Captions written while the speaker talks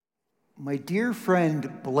My dear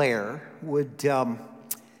friend Blair would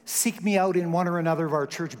seek me out in one or another of our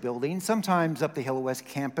church buildings, sometimes up the Hill West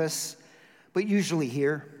campus, but usually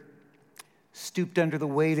here, stooped under the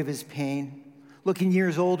weight of his pain, looking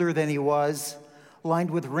years older than he was,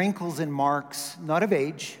 lined with wrinkles and marks, not of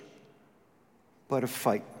age, but of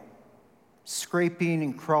fight, scraping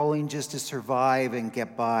and crawling just to survive and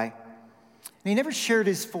get by. And he never shared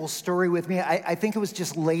his full story with me. I think it was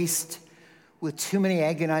just laced with too many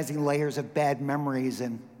agonizing layers of bad memories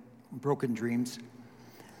and broken dreams.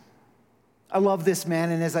 I love this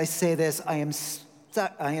man, and as I say this, I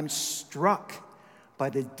am struck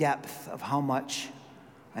by the depth of how much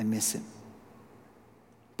I miss him.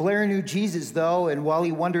 Blair knew Jesus, though, and while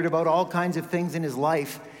he wondered about all kinds of things in his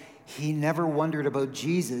life, he never wondered about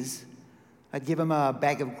Jesus. I'd give him a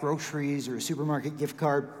bag of groceries or a supermarket gift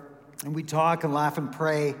card, and we'd talk and laugh and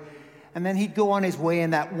pray, and then he'd go on his way in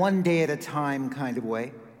that one day at a time kind of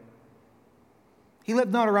way. He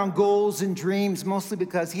lived not around goals and dreams, mostly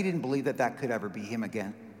because he didn't believe that could ever be him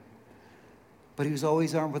again. But he was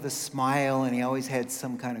always armed with a smile, and he always had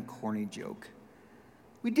some kind of corny joke.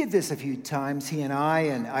 We did this a few times, he and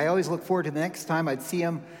I always look forward to the next time I'd see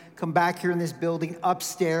him come back here in this building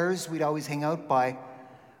upstairs. We'd always hang out by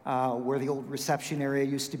where the old reception area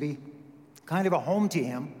used to be. Kind of a home to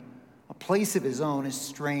him, a place of his own, as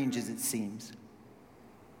strange as it seems.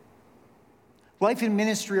 Life and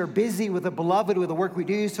ministry are busy with the beloved, with the work we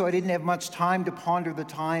do, so I didn't have much time to ponder the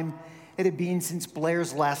time it had been since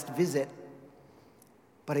Blair's last visit.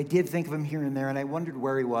 But I did think of him here and there, and I wondered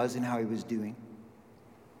where he was and how he was doing.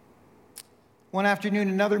 One afternoon,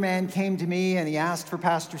 another man came to me, and he asked for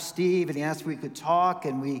Pastor Steve, and he asked if we could talk,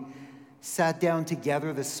 and we sat down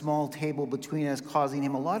together, the small table between us causing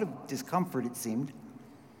him a lot of discomfort, it seemed.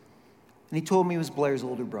 And he told me he was Blair's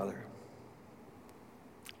older brother.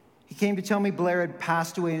 He came to tell me Blair had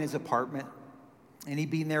passed away in his apartment, and he'd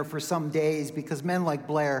been there for some days because men like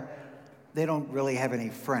Blair, they don't really have any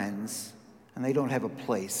friends, and they don't have a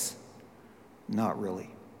place. Not really.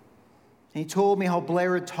 And he told me how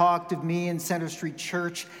Blair had talked of me in Center Street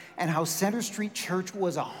Church, and how Center Street Church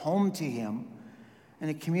was a home to him and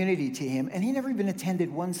a community to him, and he never even attended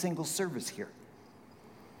one single service here.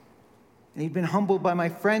 And he'd been humbled by my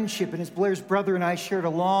friendship, and as Blair's brother and I shared a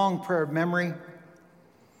long prayer of memory,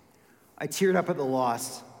 I teared up at the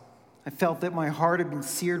loss. I felt that my heart had been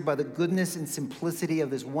seared by the goodness and simplicity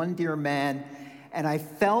of this one dear man, and I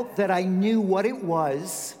felt that I knew what it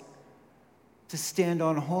was to stand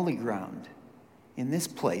on holy ground in this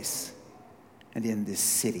place and in this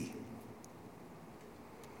city.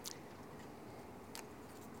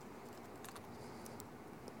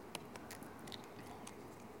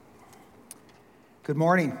 Good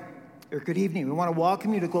morning, or good evening. We want to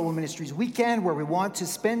welcome you to Global Ministries Weekend, where we want to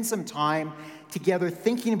spend some time together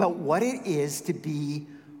thinking about what it is to be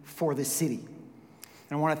for the city.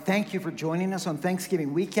 And I want to thank you for joining us on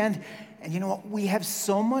Thanksgiving weekend. And you know what? We have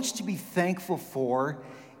so much to be thankful for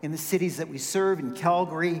in the cities that we serve, in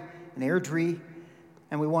Calgary and Airdrie,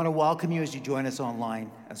 and we want to welcome you as you join us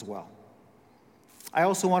online as well. I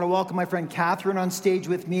also want to welcome my friend Catherine on stage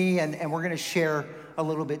with me, and we're going to share a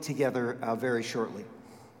little bit together very shortly.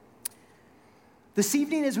 This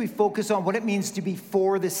evening, as we focus on what it means to be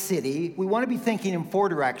for the city, we want to be thinking in four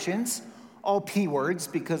directions, all P words,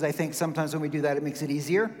 because I think sometimes when we do that, it makes it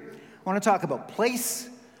easier. I want to talk about place,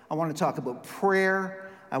 I want to talk about prayer,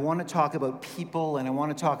 I want to talk about people, and I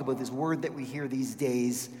want to talk about this word that we hear these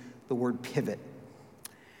days, the word pivot.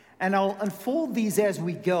 And I'll unfold these as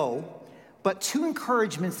we go, but two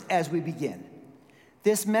encouragements as we begin.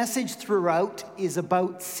 This message throughout is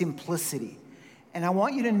about simplicity. And I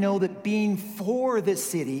want you to know that being for the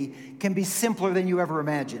city can be simpler than you ever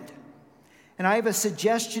imagined. And I have a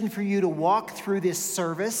suggestion for you to walk through this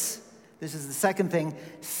service. This is the second thing,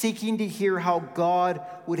 seeking to hear how God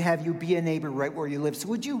would have you be a neighbor right where you live. So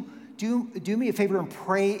would you do me a favor and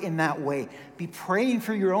pray in that way? Be praying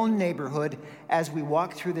for your own neighborhood as we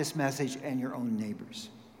walk through this message and your own neighbors.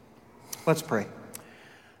 Let's pray.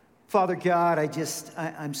 Father God,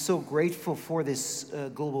 I'm so grateful for this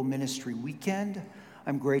Global Ministry Weekend.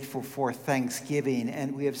 I'm grateful for Thanksgiving,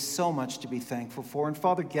 and we have so much to be thankful for. And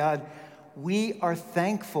Father God, we are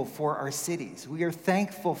thankful for our cities. We are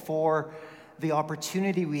thankful for the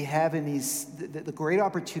opportunity we have in the great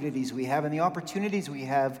opportunities we have, and the opportunities we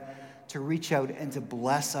have to reach out and to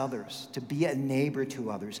bless others, to be a neighbor to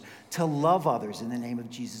others, to love others in the name of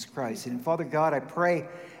Jesus Christ. And Father God, I pray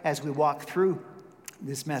as we walk through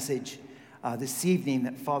this message this evening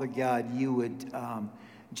that, Father God, you would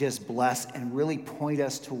just bless and really point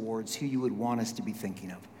us towards who you would want us to be thinking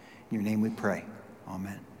of. In your name we pray.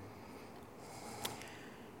 Amen.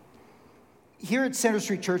 Here at Center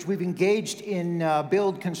Street Church, we've engaged in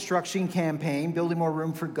Build Construction campaign, building more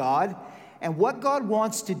room for God, and what God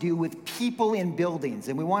wants to do with people in buildings.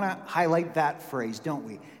 And we want to highlight that phrase, don't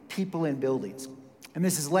we? People in buildings. And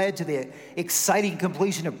this has led to the exciting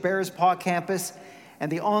completion of Bearspaw campus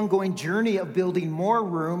and the ongoing journey of building more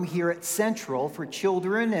room here at Central for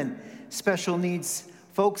children and special needs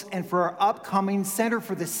folks, and for our upcoming Center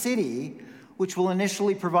for the City, which will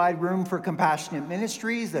initially provide room for compassionate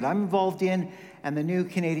ministries that I'm involved in, and the new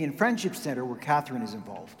Canadian Friendship Center where Catherine is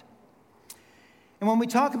involved. And when we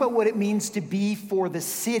talk about what it means to be for the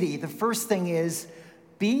city, the first thing is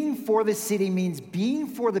being for the city means being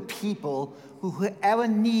for the people who have a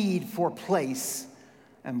need for place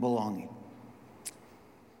and belonging.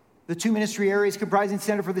 The two ministry areas comprising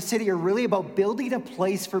Center for the City are really about building a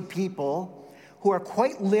place for people who are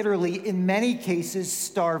quite literally, in many cases,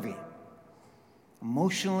 starving.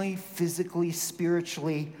 Emotionally, physically,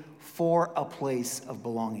 spiritually, for a place of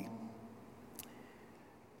belonging.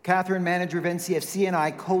 Catherine, manager of NCFC, and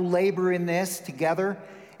I co-labor in this together.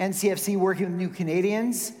 NCFC working with New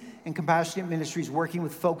Canadians, and Compassionate Ministries working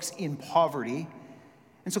with folks in poverty.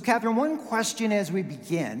 And so, Catherine, one question as we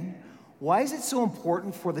begin: why is it so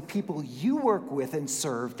important for the people you work with and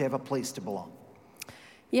serve to have a place to belong?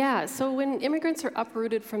 Yeah, so when immigrants are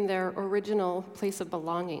uprooted from their original place of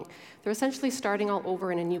belonging, they're essentially starting all over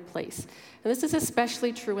in a new place. And this is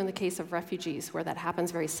especially true in the case of refugees, where that happens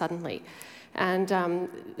very suddenly. And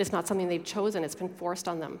it's not something they've chosen, it's been forced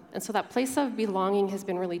on them. And so that place of belonging has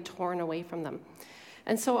been really torn away from them.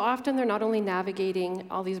 And so often they're not only navigating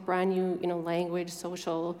all these brand new, language,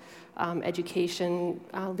 social, education,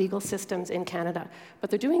 legal systems in Canada, but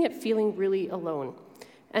they're doing it feeling really alone.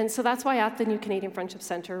 And so that's why at the New Canadian Friendship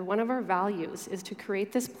Center, one of our values is to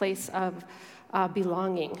create this place of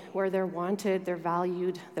belonging, where they're wanted, they're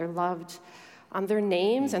valued, they're loved. Their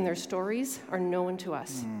names and their stories are known to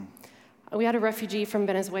us. We had a refugee from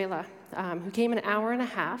Venezuela who came an hour and a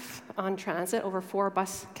half on transit over 4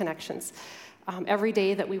 bus connections every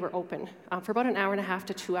day that we were open for about an hour and a half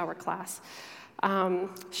to 2-hour class.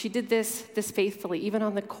 She did this faithfully, even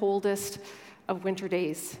on the coldest of winter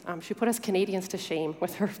days. She put us Canadians to shame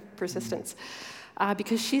with her persistence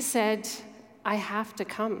because she said, I have to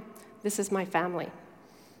come. This is my family.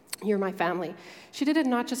 You're my family. She did it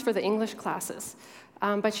not just for the English classes,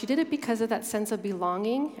 but she did it because of that sense of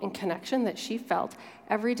belonging and connection that she felt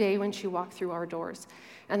every day when she walked through our doors.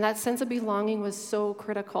 And that sense of belonging was so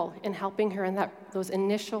critical in helping her in those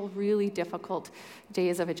initial really difficult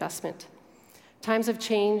days of adjustment. Times of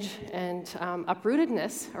change and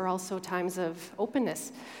uprootedness are also times of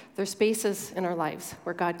openness. They're spaces in our lives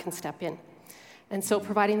where God can step in. And so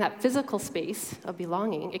providing that physical space of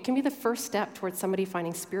belonging, it can be the first step towards somebody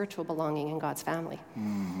finding spiritual belonging in God's family.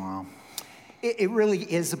 Wow. It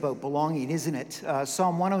really is about belonging, isn't it?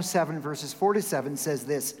 Psalm 107, verses 4-7 says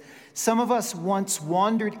this: some of us once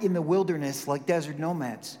wandered in the wilderness like desert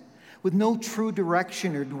nomads, with no true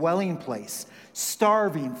direction or dwelling place.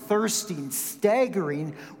 Starving, thirsting,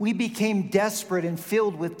 staggering, we became desperate and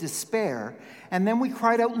filled with despair. And then we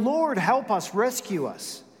cried out, Lord, help us, rescue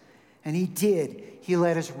us. And he did. He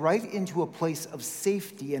led us right into a place of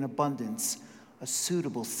safety and abundance, a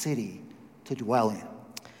suitable city to dwell in.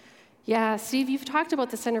 Yeah, Steve, you've talked about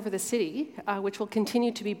the Center for the City, which will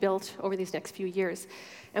continue to be built over these next few years.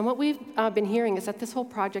 And what we've been hearing is that this whole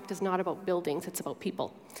project is not about buildings, it's about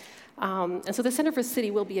people. And so the Center for the City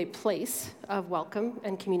will be a place of welcome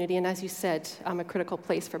and community, and as you said, a critical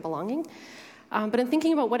place for belonging. But in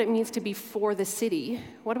thinking about what it means to be for the city,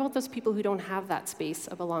 what about those people who don't have that space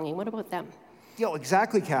of belonging? What about them? Yeah,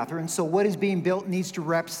 exactly, Catherine. So what is being built needs to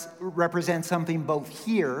represent something both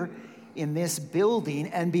here in this building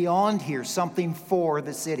and beyond here, something for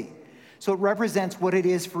the city. So it represents what it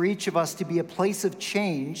is for each of us to be a place of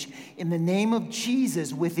change in the name of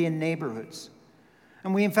Jesus within neighborhoods.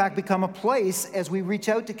 And we, in fact, become a place as we reach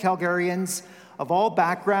out to Calgarians of all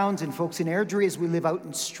backgrounds and folks in Airdrie as we live out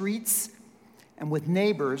in streets and with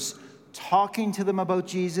neighbors, talking to them about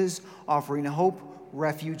Jesus, offering hope,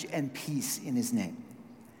 refuge, and peace in his name.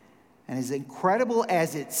 And as incredible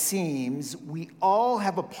as it seems, we all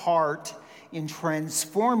have a part in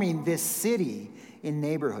transforming this city in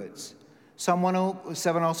neighborhoods. Psalm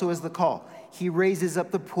 107 also has the call. He raises up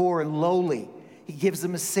the poor and lowly. He gives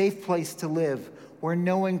them a safe place to live where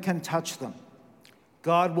no one can touch them.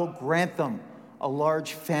 God will grant them a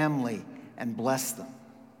large family and bless them.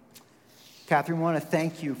 Catherine, I want to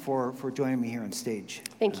thank you for joining me here on stage.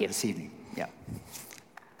 Thank you. This evening. Yeah.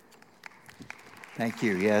 Thank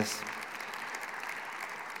you, yes.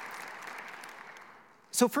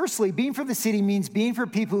 So firstly, being for the city means being for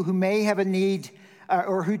people who may have a need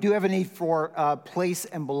or who do have a need for place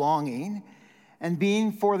and belonging. And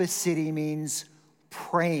being for the city means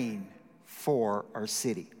praying for our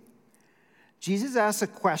city. Jesus asks a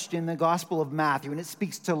question in the Gospel of Matthew, and it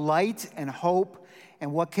speaks to light and hope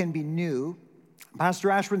and what can be new.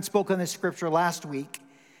 Pastor Ashburn spoke on this scripture last week,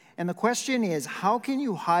 and the question is, how can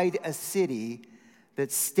you hide a city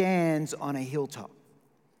that stands on a hilltop?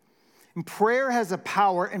 And prayer has a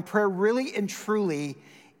power, and prayer really and truly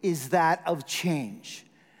is that of change.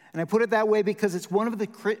 And I put it that way because it's one of the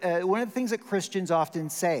things that Christians often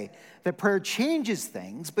say, that prayer changes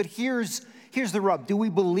things, but here's the rub. Do we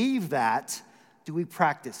believe that? Do we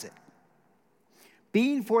practice it?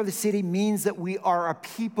 Being for the city means that we are a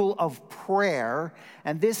people of prayer,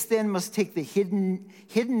 and this then must take the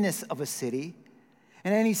hiddenness of a city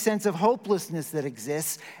and any sense of hopelessness that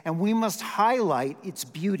exists, and we must highlight its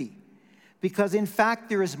beauty. Because in fact,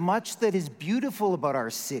 there is much that is beautiful about our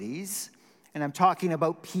cities, and I'm talking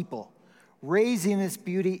about people. Raising this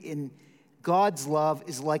beauty in God's love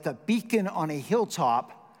is like a beacon on a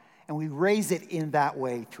hilltop, and we raise it in that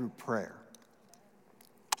way through prayer.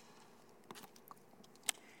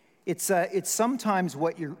 It's sometimes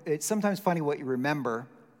funny what you remember,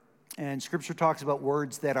 and Scripture talks about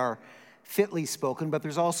words that are fitly spoken, but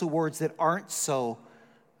there's also words that aren't so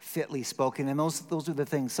fitly spoken, and those are the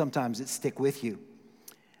things sometimes that stick with you.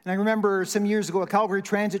 And I remember some years ago a Calgary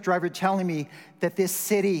Transit driver telling me that this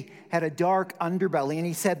city had a dark underbelly, and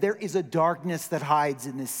he said there is a darkness that hides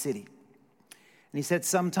in this city. And he said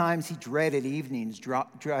sometimes he dreaded evenings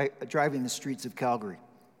driving the streets of Calgary.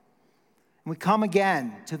 And we come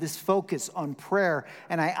again to this focus on prayer,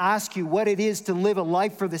 and I ask you what it is to live a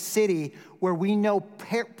life for the city where we know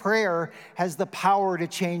prayer has the power to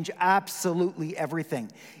change absolutely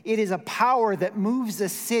everything. It is a power that moves a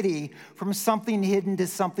city from something hidden to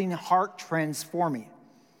something heart transforming.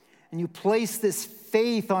 And you place this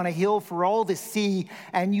faith on a hill for all to see,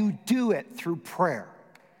 and you do it through prayer.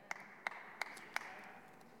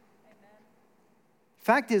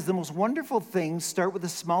 Fact is, the most wonderful things start with the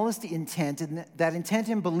smallest intent, and that intent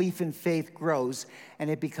and belief in faith grows, and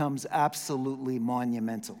it becomes absolutely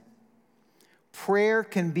monumental. Prayer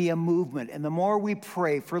can be a movement, and the more we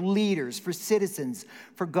pray for leaders, for citizens,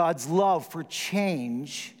 for God's love, for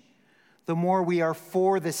change, the more we are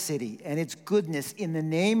for the city and its goodness in the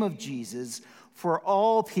name of Jesus for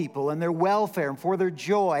all people and their welfare and for their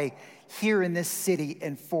joy here in this city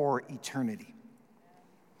and for eternity.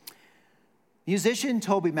 Musician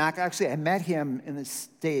Toby Mac, actually I met him in the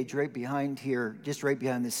stage right behind here, just right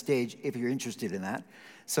behind this stage, if you're interested in that,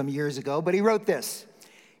 some years ago. But he wrote this.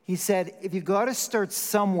 He said, if you got to start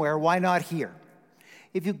somewhere, why not here?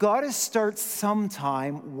 If you got to start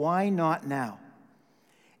sometime, why not now?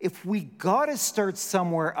 If we got to start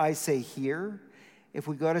somewhere, I say here. If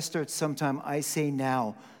we got to start sometime, I say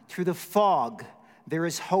now. Through the fog, there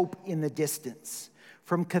is hope in the distance.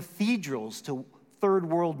 From cathedrals to third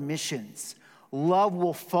world missions, love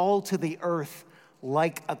will fall to the earth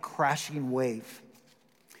like a crashing wave.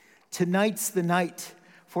 Tonight's the night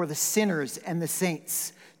for the sinners and the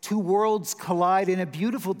saints. Two worlds collide in a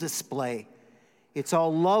beautiful display. It's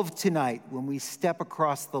all love tonight. When we step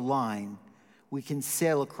across the line, we can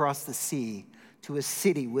sail across the sea to a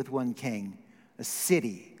city with one king, a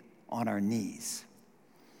city on our knees.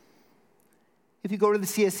 If you go to the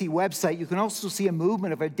CSC website, you can also see a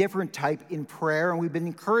movement of a different type in prayer, and we've been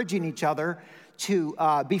encouraging each other to,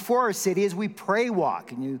 before our city, as we pray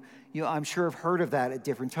walk, and you I'm sure have heard of that at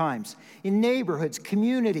different times. In neighborhoods,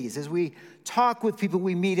 communities, as we talk with people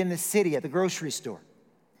we meet in the city, at the grocery store.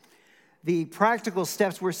 The practical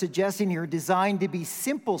steps we're suggesting here are designed to be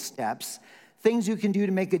simple steps, things you can do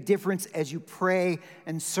to make a difference as you pray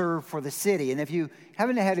and serve for the city. And if you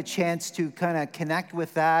haven't had a chance to kind of connect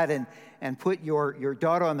with that and put your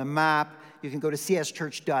daughter on the map, you can go to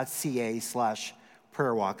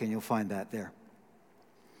cschurch.ca/prayerwalk, and you'll find that there.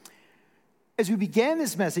 As we began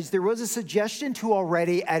this message, there was a suggestion to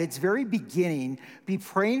already, at its very beginning, be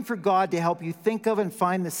praying for God to help you think of and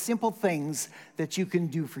find the simple things that you can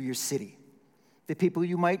do for your city, the people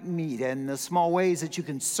you might meet, and the small ways that you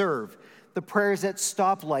can serve, the prayers at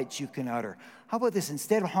stoplights you can utter. How about this?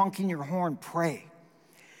 Instead of honking your horn, pray.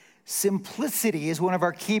 Simplicity is one of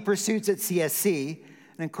our key pursuits at CSC,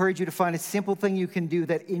 and I encourage you to find a simple thing you can do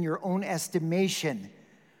that in your own estimation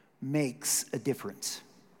makes a difference.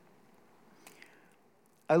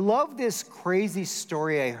 I love this crazy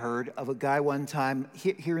story I heard of a guy one time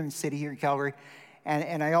here in the city, here in Calgary,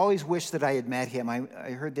 and I always wish that I had met him.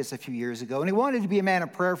 I heard this a few years ago, and he wanted to be a man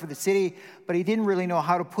of prayer for the city, but he didn't really know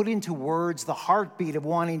how to put into words the heartbeat of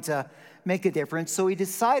wanting to make a difference, so he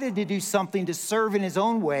decided to do something to serve in his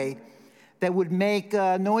own way that would make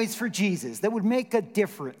noise for Jesus, that would make a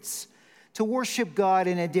difference, to worship God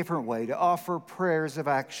in a different way, to offer prayers of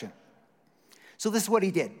action. So this is what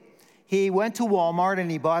he did. He went to Walmart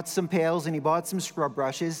and he bought some pails and he bought some scrub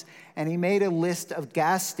brushes and he made a list of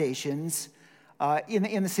gas stations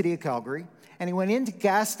in the city of Calgary. And he went into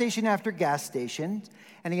gas station after gas station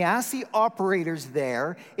and he asked the operators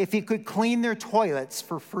there if he could clean their toilets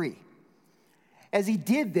for free. As he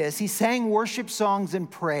did this, he sang worship songs and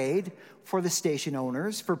prayed for the station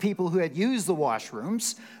owners, for people who had used the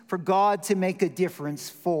washrooms, for God to make a difference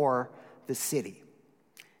for the city.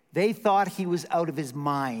 They thought he was out of his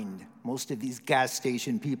mind, most of these gas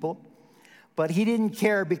station people. But he didn't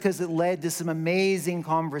care because it led to some amazing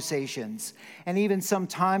conversations and even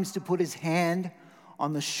sometimes to put his hand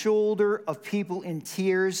on the shoulder of people in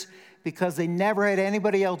tears because they never had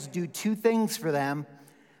anybody else do two things for them.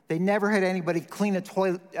 They never had anybody clean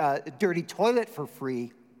a dirty toilet for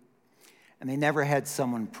free, and they never had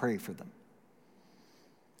someone pray for them.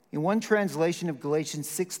 In one translation of Galatians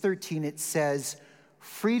 6:13, it says,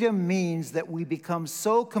 freedom means that we become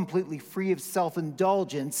so completely free of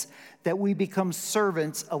self-indulgence that we become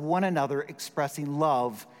servants of one another, expressing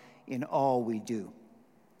love in all we do.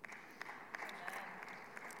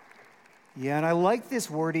 Yeah, and I like this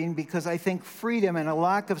wording because I think freedom and a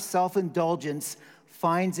lack of self-indulgence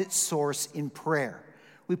finds its source in prayer.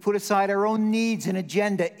 We put aside our own needs and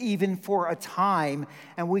agenda even for a time,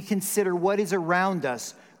 and we consider what is around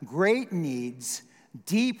us, great needs,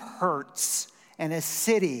 deep hurts, and a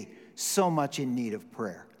city so much in need of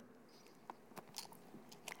prayer.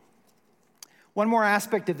 One more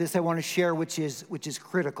aspect of this I want to share, which is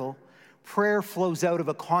critical. Prayer flows out of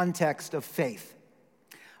a context of faith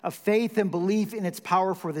and belief in its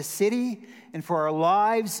power for the city and for our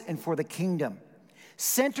lives and for the kingdom.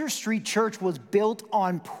 Center Street Church was built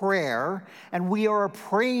on prayer, and we are a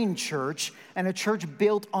praying church and a church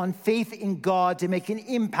built on faith in God to make an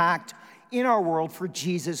impact in our world for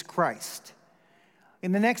Jesus Christ.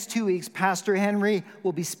 In the next 2 weeks, Pastor Henry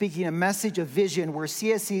will be speaking a message of vision where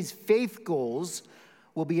CSC's faith goals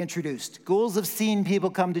will be introduced. Goals of seeing people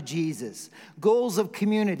come to Jesus, goals of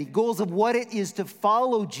community, goals of what it is to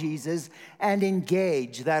follow Jesus and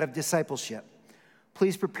engage, that of discipleship.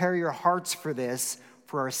 Please prepare your hearts for this,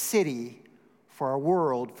 for our city, for our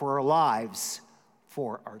world, for our lives,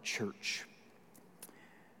 for our church.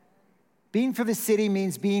 Being for the city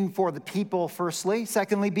means being for the people, firstly.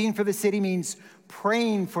 Secondly, being for the city means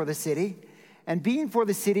praying for the city. And being for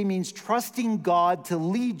the city means trusting God to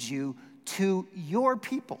lead you to your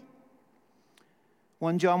people.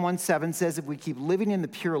 1 John 1:7 says, if we keep living in the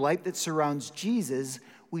pure light that surrounds Jesus,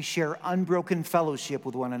 we share unbroken fellowship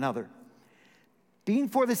with one another. Being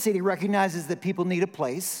for the city recognizes that people need a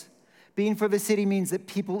place. Being for the city means that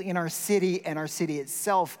people in our city and our city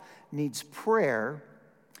itself needs prayer.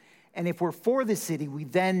 And if we're for the city, we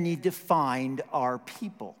then need to find our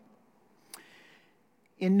people.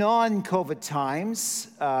 In non-COVID times,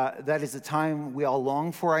 that is a time we all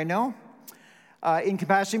long for, I know. In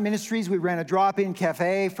Compassion Ministries, we ran a drop-in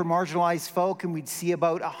cafe for marginalized folk, and we'd see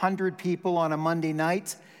about 100 people on a Monday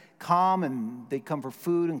night come, and they'd come for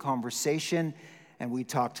food and conversation, and we'd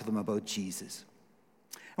talk to them about Jesus.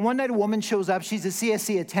 And one night a woman shows up. She's a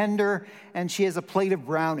CSC attender, and she has a plate of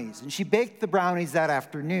brownies. And she baked the brownies that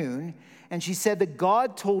afternoon, and she said that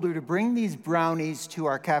God told her to bring these brownies to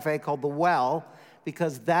our cafe called The Well,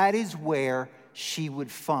 because that is where she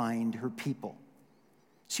would find her people.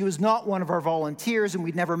 She was not one of our volunteers, and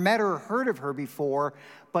we'd never met her or heard of her before,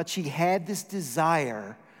 but she had this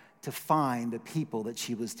desire to find the people that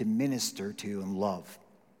she was to minister to and love.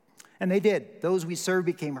 And they did. Those we served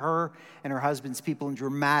became her and her husband's people in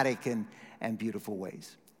dramatic and beautiful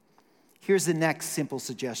ways. Here's the next simple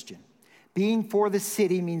suggestion. Being for the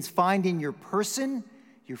city means finding your person,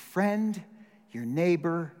 your friend, your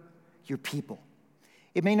neighbor, your people.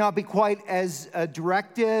 It may not be quite as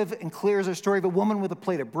directive and clear as our story of a woman with a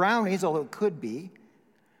plate of brownies, although it could be.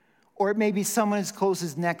 Or it may be someone as close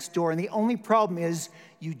as next door, and the only problem is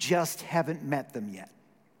you just haven't met them yet.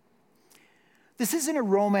 This isn't a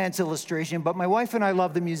romance illustration, but my wife and I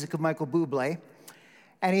love the music of Michael Bublé.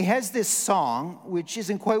 And he has this song, which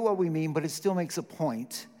isn't quite what we mean, but it still makes a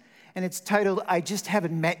point. And it's titled, I Just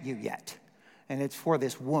Haven't Met You Yet. And it's for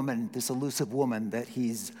this woman, this elusive woman that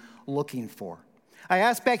he's looking for. I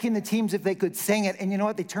asked Becky and the teams if they could sing it, and you know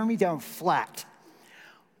what? They turned me down flat.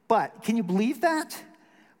 But can you believe that?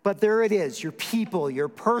 But there it is, your people, your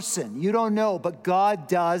person. You don't know, but God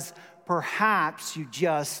does. Perhaps you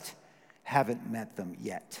just haven't met them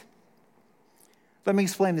yet. Let me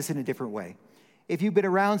explain this in a different way. If you've been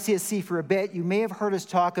around CSC for a bit, you may have heard us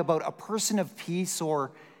talk about a person of peace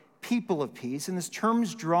or people of peace, and this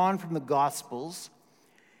term's drawn from the Gospels,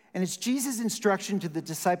 and it's Jesus' instruction to the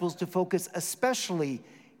disciples to focus especially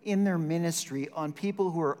in their ministry on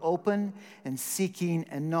people who are open and seeking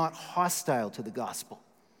and not hostile to the gospel.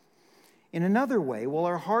 In another way, while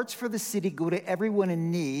our hearts for the city go to everyone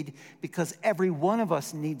in need because every one of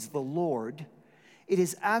us needs the Lord, it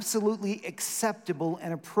is absolutely acceptable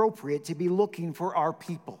and appropriate to be looking for our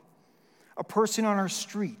people. A person on our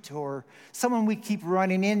street, or someone we keep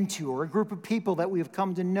running into, or a group of people that we have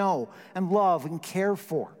come to know and love and care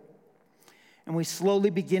for. And we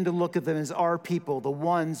slowly begin to look at them as our people, the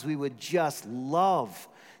ones we would just love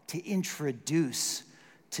to introduce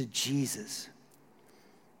to Jesus.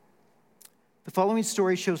 The following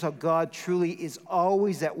story shows how God truly is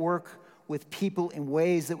always at work with people in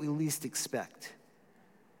ways that we least expect.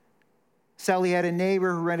 Sally had a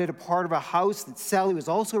neighbor who rented a part of a house that Sally was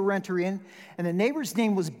also a renter in, and the neighbor's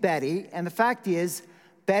name was Betty, and the fact is,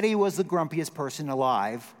 Betty was the grumpiest person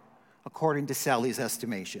alive, according to Sally's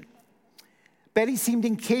estimation. Betty seemed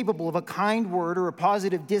incapable of a kind word or a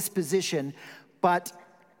positive disposition, but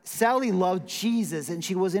Sally loved Jesus, and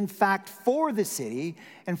she was in fact for the city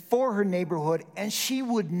and for her neighborhood, and she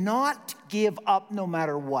would not give up no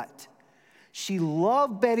matter what. She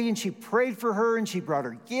loved Betty, and she prayed for her, and she brought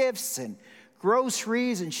her gifts and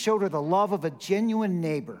groceries and showed her the love of a genuine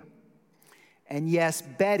neighbor. And yes,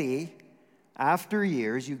 Betty, after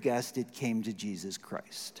years, you guessed it, came to Jesus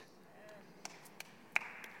Christ.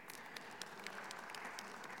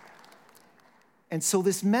 And so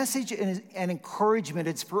this message and encouragement,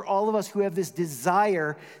 it's for all of us who have this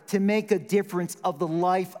desire to make a difference of the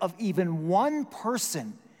life of even one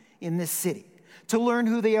person in this city, to learn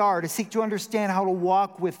who they are, to seek to understand how to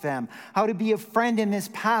walk with them, how to be a friend in this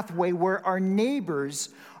pathway where our neighbors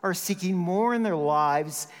are seeking more in their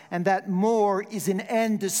lives, and that more is an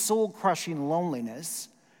end to soul-crushing loneliness.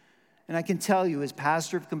 And I can tell you, as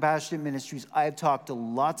pastor of Compassionate Ministries, I have talked to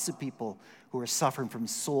lots of people who are suffering from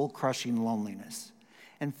soul-crushing loneliness.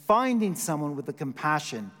 And finding someone with the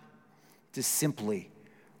compassion to simply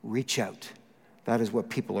reach out. That is what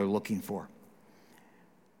people are looking for.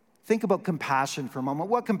 Think about compassion for a moment.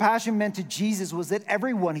 What compassion meant to Jesus was that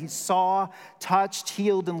everyone he saw, touched,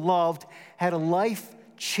 healed, and loved had a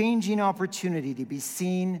life-changing opportunity to be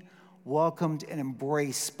seen, welcomed, and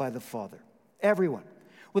embraced by the Father. Everyone.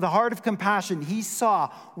 With a heart of compassion, he saw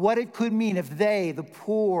what it could mean if they, the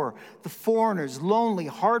poor, the foreigners, lonely,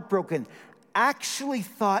 heartbroken, actually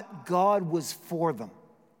thought God was for them.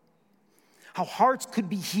 How hearts could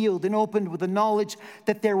be healed and opened with the knowledge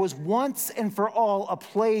that there was once and for all a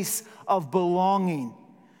place of belonging.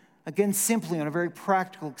 Again, simply on a very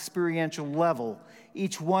practical, experiential level,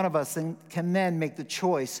 each one of us can then make the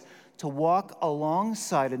choice to walk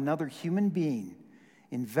alongside another human being,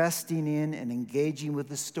 investing in and engaging with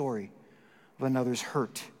the story of another's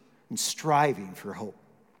hurt and striving for hope.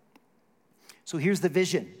 So here's the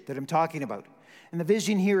vision that I'm talking about. And the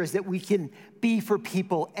vision here is that we can be for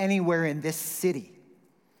people anywhere in this city.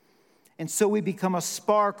 And so we become a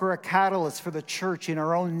spark or a catalyst for the church in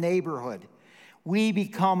our own neighborhood. We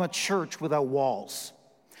become a church without walls.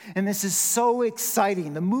 And this is so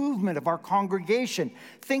exciting, the movement of our congregation.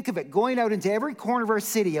 Think of it, going out into every corner of our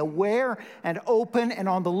city, aware and open and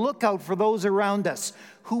on the lookout for those around us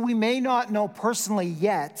who we may not know personally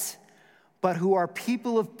yet, but who are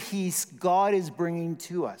people of peace God is bringing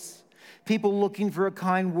to us. People looking for a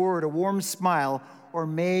kind word, a warm smile, or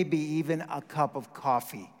maybe even a cup of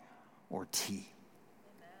coffee or tea.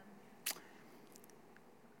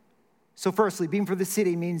 So firstly, being for the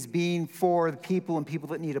city means being for the people and people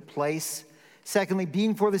that need a place. Secondly,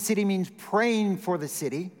 being for the city means praying for the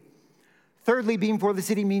city. Thirdly, being for the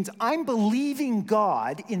city means I'm believing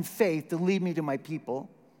God in faith to lead me to my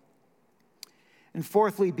people. And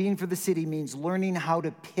fourthly, being for the city means learning how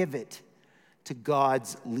to pivot to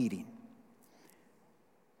God's leading.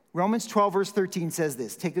 Romans 12, verse 13 says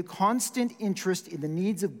this: take a constant interest in the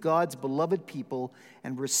needs of God's beloved people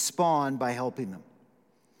and respond by helping them.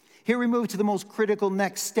 Here we move to the most critical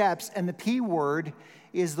next steps, and the P word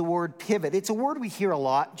is the word pivot. It's a word we hear a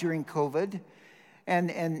lot during COVID,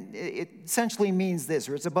 and it essentially means this,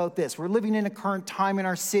 or it's about this. We're living in a current time in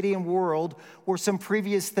our city and world where some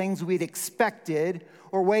previous things we'd expected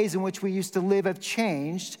or ways in which we used to live have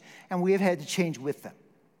changed, and we have had to change with them.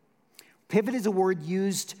 Pivot is a word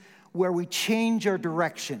used where we change our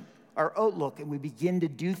direction, our outlook, and we begin to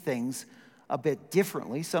do things a bit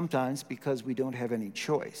differently, sometimes because we don't have any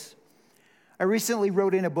choice. I recently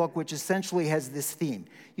wrote in a book which essentially has this theme.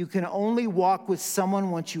 You can only walk with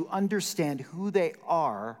someone once you understand who they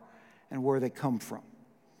are and where they come from.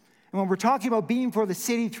 And when we're talking about being for the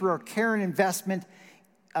city through our care and investment,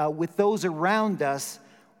 with those around us,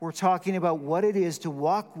 we're talking about what it is to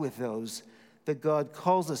walk with those that God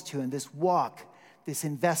calls us to. And this walk, this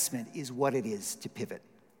investment, is what it is to pivot.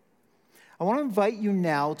 I want to invite you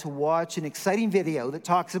now to watch an exciting video that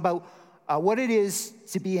talks about what it is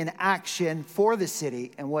to be in action for the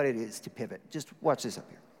city and what it is to pivot. Just watch this up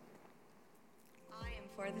here. I am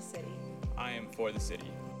for the city. I am for the city.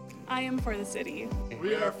 I am for the city.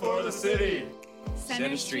 We are for the city.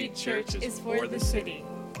 Center Street Church is for the city.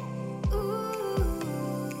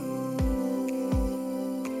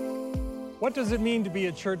 What does it mean to be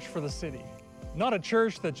a church for the city? Not a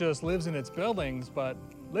church that just lives in its buildings, but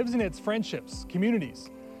lives in its friendships, communities,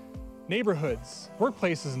 neighborhoods,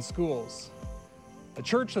 workplaces, and schools. A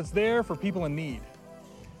church that's there for people in need.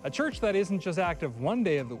 A church that isn't just active one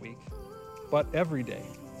day of the week, but every day.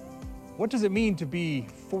 What does it mean to be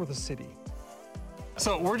for the city?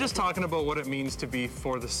 So we're just talking about what it means to be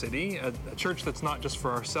for the city, a church that's not just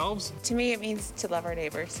for ourselves. To me, it means to love our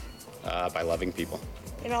neighbors. By loving people.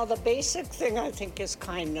 You know, the basic thing I think is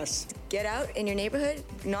kindness. Get out in your neighborhood,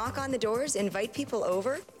 knock on the doors, invite people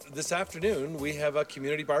over. This afternoon, we have a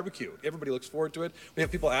community barbecue. Everybody looks forward to it. We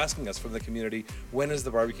have people asking us from the community, when is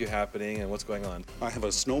the barbecue happening and what's going on? I have a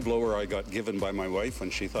snowblower I got given by my wife when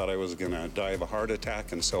she thought I was going to die of a heart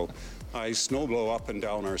attack, and so I snowblow up and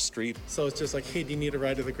down our street. So it's just like, hey, do you need a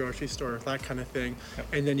ride to the grocery store, that kind of thing.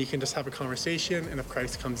 And then you can just have a conversation, and if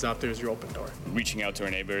Christ comes up, there's your open door. Reaching out to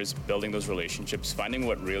our neighbors, building those relationships, finding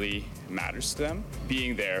what really matters to them,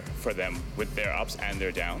 being there for them with their ups and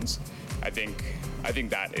their downs. I think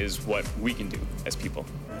that is what we can do as people.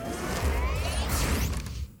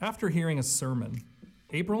 After hearing a sermon,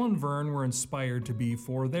 April and Vern were inspired to be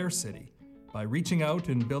for their city by reaching out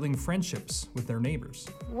and building friendships with their neighbors.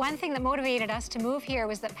 One thing that motivated us to move here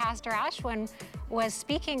was that Pastor Ashwin was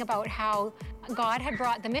speaking about how God had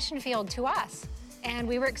brought the mission field to us. And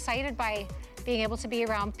we were excited by being able to be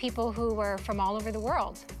around people who were from all over the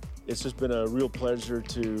world. It's just been a real pleasure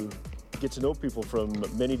to get to know people from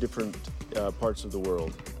many different parts of the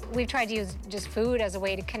world. We've tried to use just food as a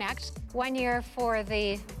way to connect. One year for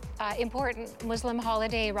the important Muslim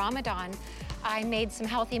holiday Ramadan, I made some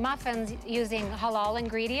healthy muffins using halal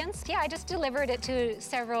ingredients. Yeah, I just delivered it to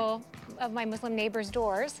several of my Muslim neighbors'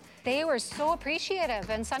 doors. They were so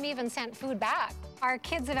appreciative, and some even sent food back. Our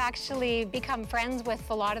kids have actually become friends with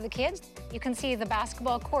a lot of the kids. You can see the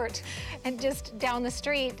basketball court and just down the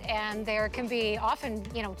street, and there can be often,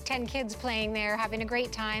 10 kids playing there, having a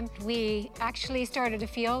great time. We actually started to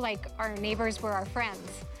feel like our neighbors were our friends.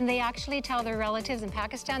 And they actually tell their relatives in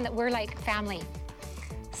Pakistan that we're like family.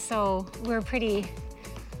 So we're pretty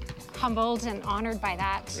humbled and honored by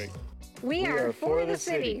that. Great. We are for the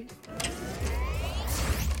city.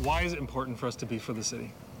 Why is it important for us to be for the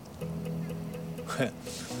city?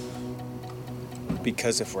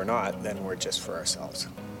 Because if we're not, then we're just for ourselves.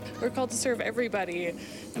 We're called to serve everybody,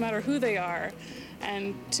 no matter who they are,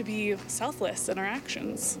 and to be selfless in our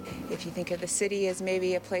actions. If you think of the city as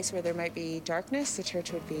maybe a place where there might be darkness, the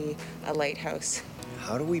church would be a lighthouse.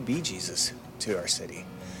 How do we be Jesus to our city?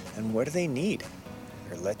 And what do they need?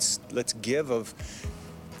 Or let's give of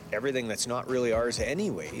everything that's not really ours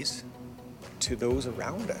anyways to those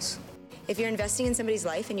around us. If you're investing in somebody's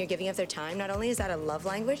life and you're giving up their time, not only is that a love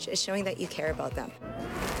language, it's showing that you care about them.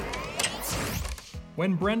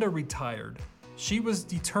 When Brenda retired, she was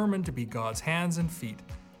determined to be God's hands and feet,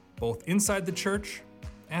 both inside the church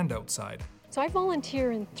and outside. So I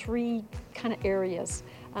volunteer in three kind of areas.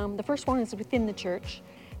 The first one is within the church.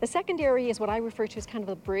 The second area is what I refer to as kind of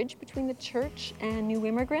a bridge between the church and new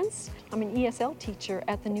immigrants. I'm an ESL teacher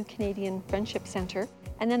at the New Canadian Friendship Centre.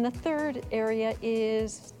 And then the third area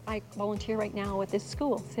is I volunteer right now at this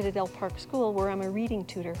school, Citadel Park School, where I'm a reading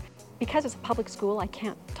tutor. Because it's a public school, I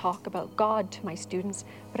can't talk about God to my students,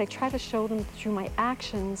 but I try to show them through my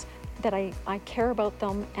actions that I care about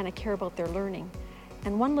them and I care about their learning.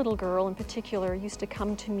 And one little girl in particular used to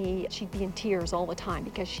come to me, she'd be in tears all the time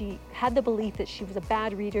because she had the belief that she was a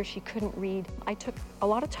bad reader, she couldn't read. I took a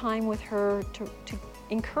lot of time with her to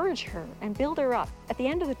encourage her and build her up. At the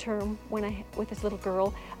end of the term, with this little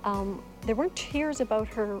girl, there weren't tears about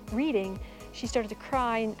her reading. She started to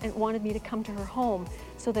cry and wanted me to come to her home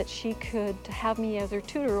so that she could have me as her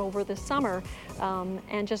tutor over the summer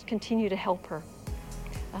and just continue to help her.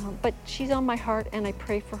 But she's on my heart and I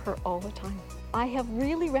pray for her all the time. I have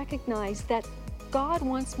really recognized that God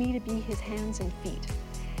wants me to be his hands and feet.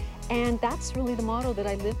 And that's really the motto that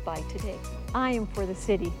I live by today. I am for the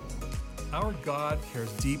city. Our God cares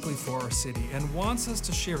deeply for our city and wants us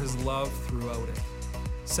to share his love throughout it.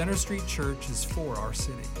 Center Street Church is for our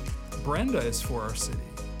city. Brenda is for our city.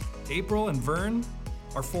 April and Vern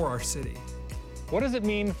are for our city. What does it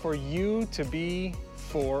mean for you to be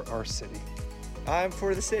for our city? I'm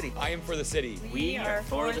for the city. I am for the city. We are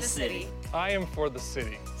for the city. I am for the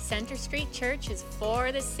city. Center Street Church is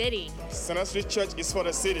for the city. Center Street Church is for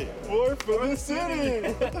the city. We're for the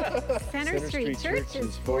city. Center Street Church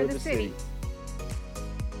is for the city.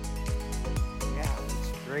 Yeah,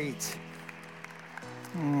 that's great.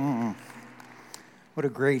 What a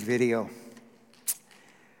great video.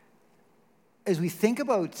 As we think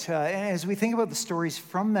about the stories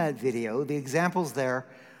from that video, the examples there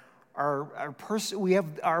we have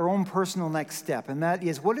our own personal next step, and that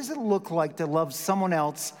is, what does it look like to love someone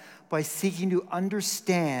else by seeking to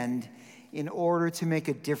understand in order to make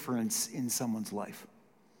a difference in someone's life?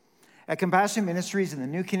 At Compassion Ministries and the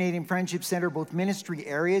New Canadian Friendship Centre, both ministry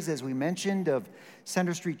areas, as we mentioned, of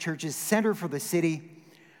Center Street Church's Centre for the City,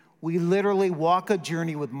 we literally walk a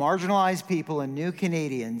journey with marginalized people and new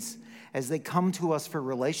Canadians as they come to us for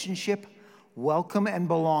relationship, welcome, and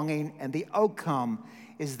belonging, and the outcome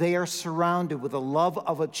is they are surrounded with the love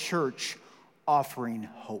of a church offering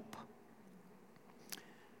hope.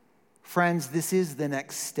 Friends, this is the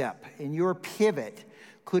next step, and your pivot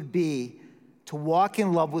could be to walk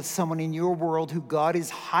in love with someone in your world who God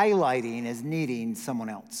is highlighting as needing someone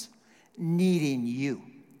else, needing you.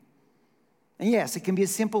 And yes, it can be a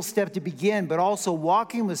simple step to begin, but also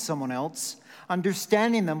walking with someone else,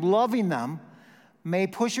 understanding them, loving them, may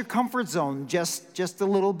push your comfort zone just a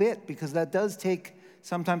little bit, because that does take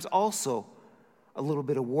sometimes also a little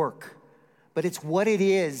bit of work. But it's what it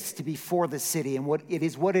is to be for the city, and what it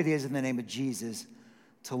is in the name of Jesus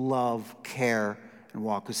to love, care, and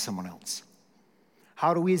walk with someone else.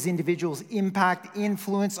 How do we as individuals impact,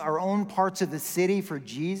 influence our own parts of the city for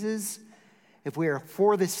Jesus? If we are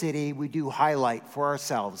for the city, we do highlight for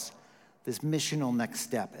ourselves this missional next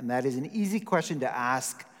step. And that is an easy question to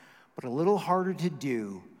ask, but a little harder to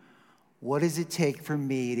do. What does it take for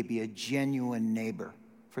me to be a genuine neighbor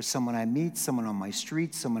for someone I meet, someone on my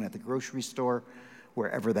street, someone at the grocery store,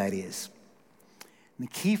 wherever that is? And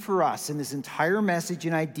the key for us in this entire message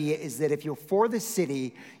and idea is that if you're for the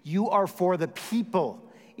city, you are for the people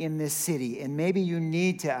in this city. And maybe you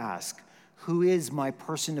need to ask, who is my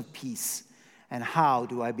person of peace? And how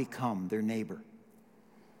do I become their neighbor?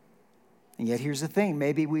 And yet here's the thing.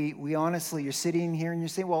 Maybe we honestly, you're sitting here and you're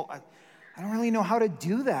saying, well, I don't really know how to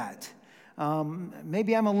do that.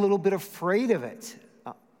 Maybe I'm a little bit afraid of it.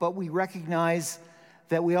 But we recognize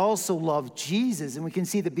that we also love Jesus, and we can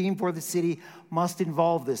see that being for the city must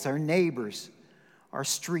involve this, our neighbors, our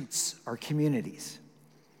streets, our communities.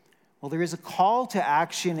 Well, there is a call to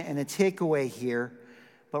action and a takeaway here,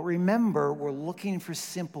 but remember, we're looking for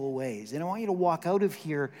simple ways. And I want you to walk out of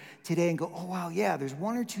here today and go, oh, wow, yeah, there's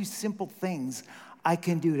one or two simple things I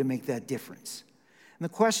can do to make that difference. And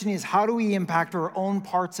the question is, how do we impact our own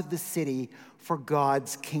parts of the city for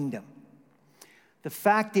God's kingdom? The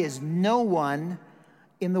fact is, no one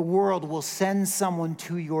in the world will send someone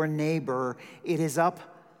to your neighbor. It is up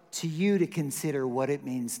to you to consider what it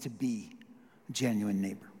means to be a genuine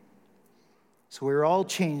neighbor. So we're all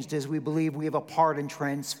changed as we believe we have a part in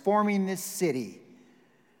transforming this city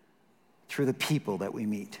through the people that we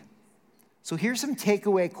meet. So here's some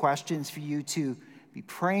takeaway questions for you to be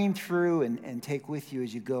praying through and take with you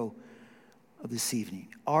as you go this evening.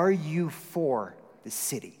 Are you for the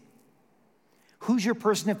city? Who's your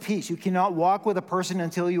person of peace? You cannot walk with a person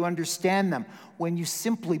until you understand them. When you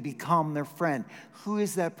simply become their friend, who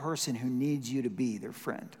is that person who needs you to be their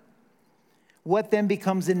friend? What then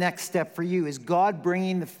becomes the next step for you? Is God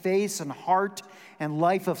bringing the face and heart and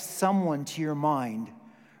life of someone to your mind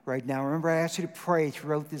right now? Remember, I asked you to pray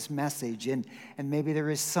throughout this message, and maybe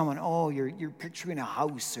there is someone, you're picturing a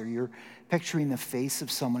house, or you're picturing the face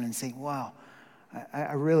of someone and saying, wow,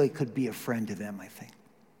 I really could be a friend to them, I think.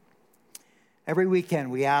 Every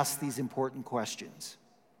weekend, we ask these important questions.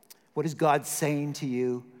 What is God saying to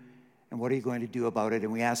you, and what are you going to do about it?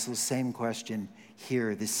 And we ask the same question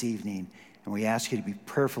here this evening, and we ask you to be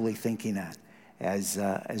prayerfully thinking that as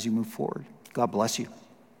you move forward. God bless you.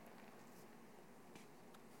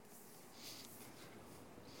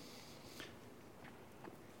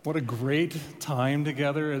 What a great time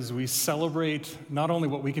together as we celebrate not only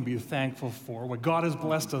what we can be thankful for, what God has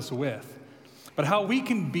blessed us with, but how we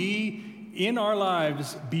can be in our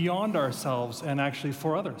lives beyond ourselves and actually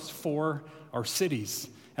for others, for our cities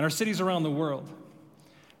and our cities around the world.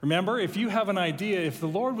 Remember, if you have an idea, if the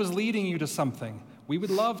Lord was leading you to something, we would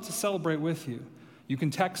love to celebrate with you. You can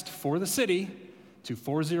text For the City to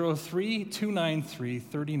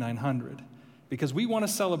 403-293-3900 because we want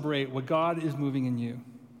to celebrate what God is moving in you.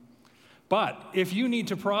 But if you need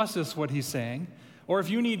to process what he's saying, or if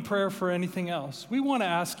you need prayer for anything else, we want to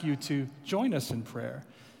ask you to join us in prayer.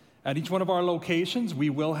 At each one of our locations, we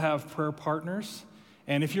will have prayer partners.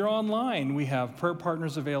 And if you're online, we have prayer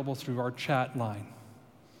partners available through our chat line.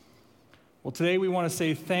 Well, today we want to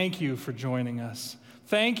say thank you for joining us.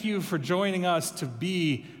 Thank you for joining us to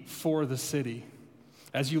be for the city.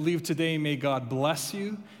 As you leave today, may God bless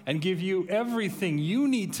you and give you everything you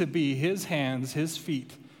need to be His hands, His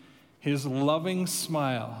feet, His loving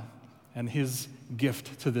smile, and His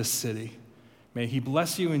gift to this city. May He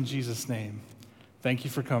bless you in Jesus' name. Thank you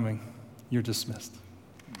for coming. You're dismissed.